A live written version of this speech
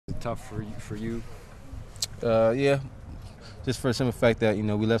tough for you? Yeah, just for the simple fact that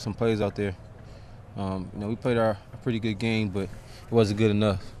we left some plays out there. We played a pretty good game, but it wasn't good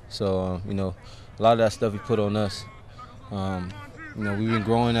enough. So a lot of that stuff we put on us. We've been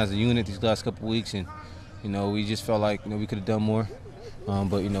growing as a unit these last couple of weeks, and we just felt like we could have done more.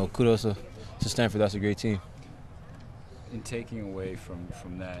 But kudos to Stanford. That's a great team. In taking away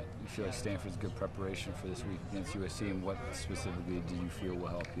from that, you feel like Stanford's good preparation for this week against USC, and what specifically do you feel will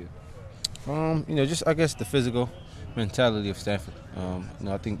help you? Just I guess the physical mentality of Stanford.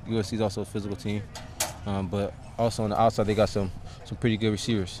 I think USC is also a physical team, but also on the outside they got some pretty good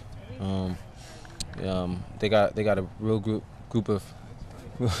receivers. They got a real good group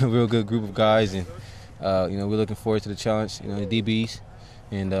of guys, and we're looking forward to the challenge. The DBs,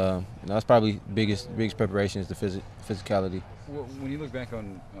 and that's probably biggest preparation is the physicality. Well, when you look back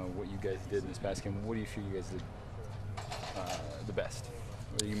on what you guys did in this past game, what do you feel you guys did the best?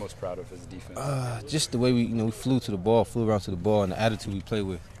 What are you most proud of as a defense? Just the way we flew around to the ball, and the attitude we play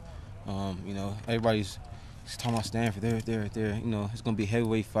with. Everybody's talking about Stanford. They're it's gonna be a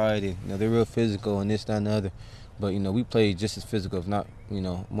heavyweight fight, and they're real physical and this, that, and the other. But we played just as physical, if not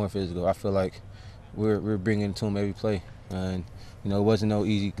more physical. I feel like we're bringing it to them every play, and it wasn't no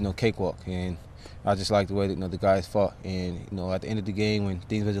easy cakewalk. And I just like the way that the guys fought. And at the end of the game, when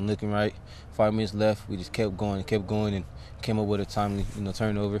things wasn't looking right, 5 minutes left, we just kept going, and came up with a timely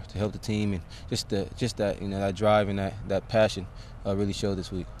turnover to help the team. And just that that drive and that passion really showed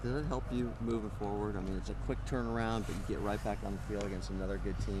this week. Does it help you moving forward? I mean, it's a quick turnaround, but you get right back on the field against another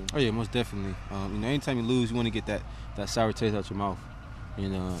good team. Oh yeah, most definitely. Anytime you lose, you want to get that sour taste out your mouth.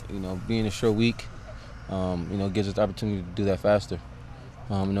 Being a short week, gives us the opportunity to do that faster.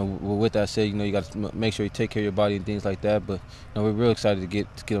 With that said, you got to make sure you take care of your body and things like that. But we're real excited to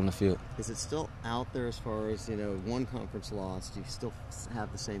get on the field. Is it still out there as far as one conference loss? Do you still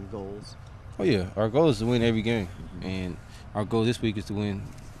have the same goals? Oh yeah, our goal is to win every game, and our goal this week is to win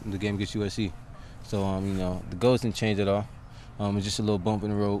the game against USC. So the goals didn't change at all. It's just a little bump in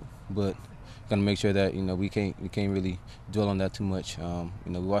the road, but got to make sure that we can't really dwell on that too much.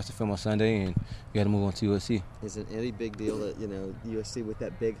 We watched the film on Sunday, and we had to move on to USC. Is it any big deal that USC with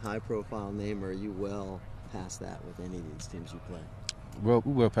that big high-profile name, or are you well past that with any of these teams you play? We're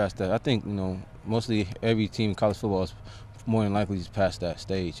well past that. I think mostly every team in college football is more than likely just past that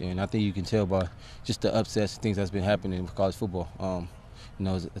stage, and I think you can tell by just the upsets and things that's been happening in college football.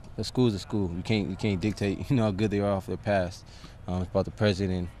 A school's a school. You can't dictate how good they are off their past. It's about the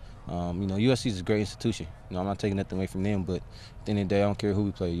present, and USC is a great institution. I'm not taking nothing away from them, but at the end of the day, I don't care who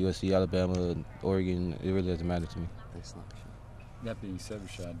we play. USC, Alabama, Oregon, it really doesn't matter to me. Thanks a lot. That being said,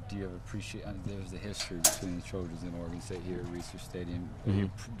 Rashaad, do you ever appreciate? There's the history between the Trojans and Oregon State here at Research Stadium. Mm-hmm.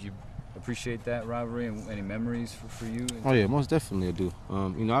 Do you appreciate that rivalry and any memories for you? Oh yeah, most definitely I do.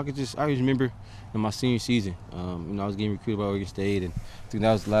 I just remember in my senior season, I was getting recruited by Oregon State, and I think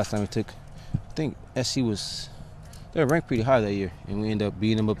that was the last time we took. I think SC they were ranked pretty high that year, and we ended up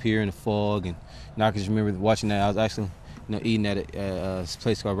beating them up here in the fog. And I can just remember watching that. I was actually eating at a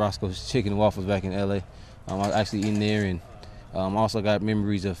place called Roscoe's Chicken and Waffles back in LA. I was actually eating there, and I also got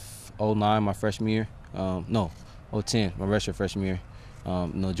memories of 2009, my freshman year. 2010, my redshirt freshman year.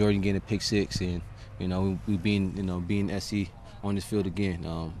 Jordan getting a pick six, and we being SC on this field again.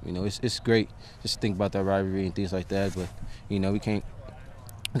 It's great just to think about that rivalry and things like that. But we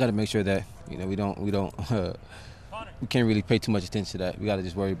got to make sure that we can't really pay too much attention to that. We got to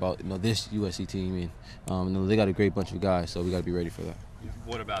just worry about this USC team, and they got a great bunch of guys, so we got to be ready for that.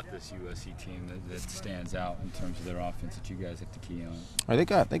 What about this USC team that stands out in terms of their offense that you guys have to key on? They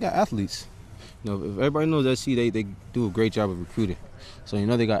got athletes. If everybody knows SC, they do a great job of recruiting. So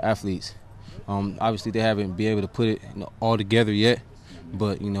they got athletes. Obviously, they haven't been able to put it all together yet,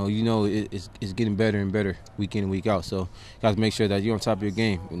 but it's getting better and better week in and week out. So you got to make sure that you're on top of your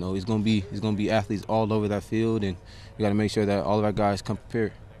game. It's gonna be athletes all over that field, and you got to make sure that all of our guys come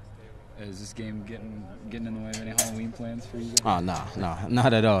prepared. Is this game getting in the way of any Halloween plans for you guys? Oh, nah,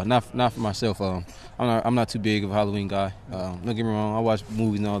 not at all. Not for myself. I'm not too big of a Halloween guy. Don't get me wrong. I watch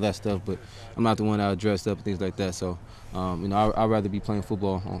movies and all that stuff, but I'm not the one that dressed up and things like that. So, I'd rather be playing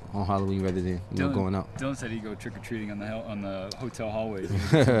football on Halloween rather than going out. Dylan said he'd go trick or treating on the hotel hallways.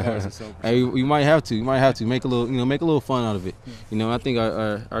 Hey, you might have to. Make a little fun out of it. I think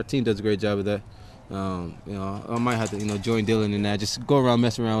our team does a great job of that. I might have to, join Dylan in that. Just go around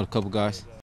messing around with a couple guys.